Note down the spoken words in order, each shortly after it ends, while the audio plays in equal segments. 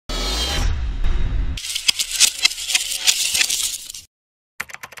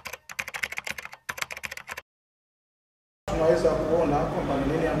kuweza kuona kwamba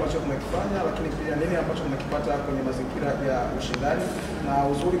nini ambacho tunakifanya, lakini pia nini ambacho tunakipata kwenye mazingira ya ushindani. Na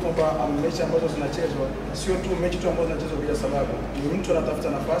uzuri kwamba mechi ambazo zinachezwa sio tu mechi tu ambazo zinachezwa bila sababu. Ni mtu anatafuta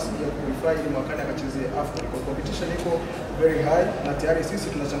nafasi ya qualify ili mwakani akachezea AFCON. Kwa competition iko very high na tayari sisi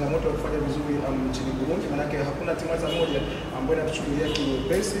tuna changamoto ya kufanya vizuri nchini Burundi, maana yake hakuna timu hata moja ambayo inatuchukulia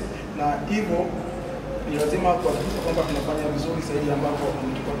kiwepesi, na hivyo ni lazima kuhakikisha kwamba tunafanya vizuri zaidi ambapo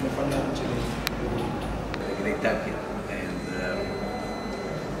tulikuwa tumefanya nchini Burundi. And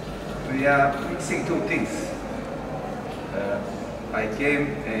we are mixing two things. I came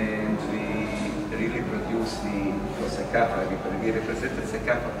and we really produced the Sekafa. We represented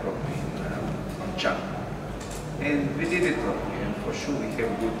Sekafa properly on Chan. And we did it properly. And for sure we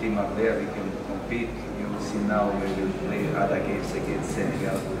have a good team up there. We can compete. You will see now we will play other games against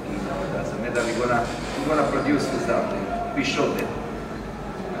Senegal, Burkina. Doesn't matter. We're gonna produce result. We showed them.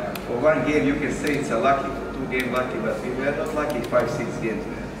 For one game you can say it's a lucky. For two games lucky, but we were not lucky 5-6 games.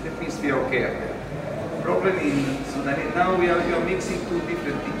 That means we are okay. Problem in Sudan now we are mixing two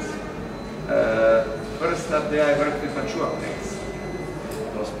different things. First up there I work with mature players.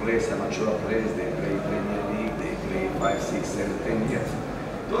 Those players are mature players, they play Premier League, they play 5, 6, 7, 10 years.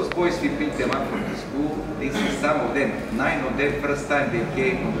 Those boys we picked them up from the school. This is some of them, 9 of them first time they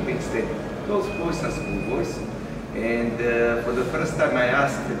came on the big stage. Those boys are school boys. And for the first time I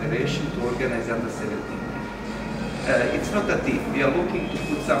asked the Federation to organize under 17. It's not a team. We are looking to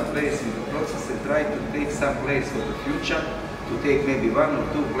put some players in the process and try to take some players for the future, to take maybe 1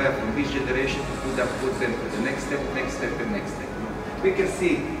 or 2 players from this generation to put them to the next step, and next step. We can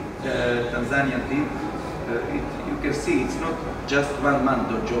see Tanzanian team, you can see it's not just 1-man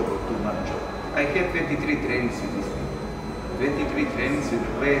job or 2-man job. I had 23 trainings with this team. 23 trainings with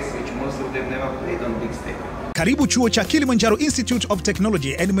players which most of them never played on big stage. Karibu chuo cha Kilimanjaro Institute of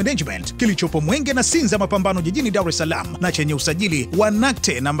Technology and Management kilichopo Mwenge na Sinza Mapambano jijini Dar es Salaam na chenye usajili wa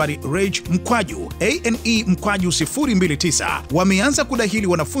NACTE nambari REG/ANE/029. Wameanza kudahili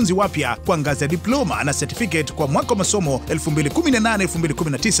wanafunzi wapya kwa ngazi ya diploma na certificate kwa mwaka wa masomo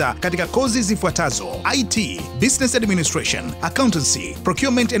 2018-2019 katika kozi zifuatazo: IT, Business Administration, Accountancy,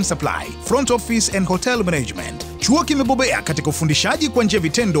 Procurement and Supply, Front Office and Hotel Management. Chuo kimebobea katika ufundishaji kwa njia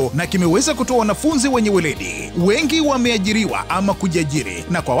vitendo na kimeweza kutoa wanafunzi wenye weledi. Wengi wameajiriwa ama kujiajiri,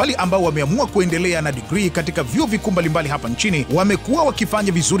 na kwa wale ambao wameamua kuendelea na degree katika vyuo vikuu mbalimbali hapa nchini wamekuwa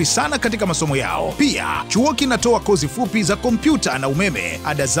wakifanya vizuri sana katika masomo yao. Pia chuo kinatoa kozi fupi za kompyuta na umeme.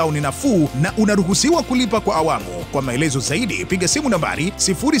 Ada zao ni nafuu na unaruhusiwa kulipa kwa awamu. Kwa maelezo zaidi piga simu nambari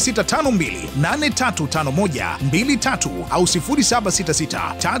 0652835123 au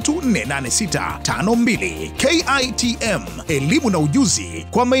 0766348652. KITM, elimu na ujuzi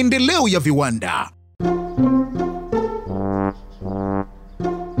kwa maendeleo ya viwanda.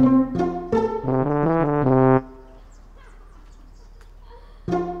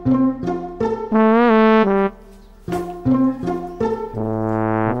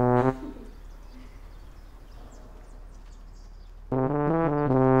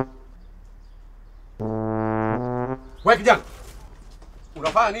 Wewe kijana,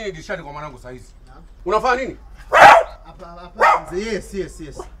 unafanya nini dirishani kwa mwanangu saa hizi? Unafanya nini? Hapa, yes. Eh?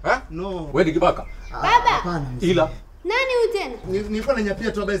 No. Wewe ni kibaka? Baba. Hapana. Ila Nani huyu tena? Nilikuwa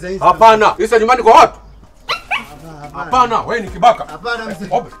nanyapia tu habari za Insta. hapana, isa nyumbani kwa watu. Hapana, wewe ni kibaka. Hapana mzee.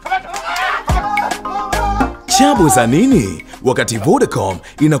 Chabu za nini? Wakati Vodacom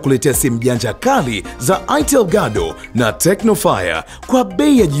inakuletea simu janja kali za Itel Gado na Tecnofire kwa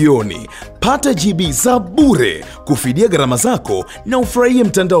bei ya jioni. Pata GB za bure kufidia gharama zako na ufurahie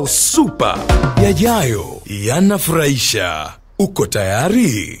mtandao super. Yajayo yanafurahisha. Uko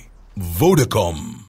tayari? Vodacom.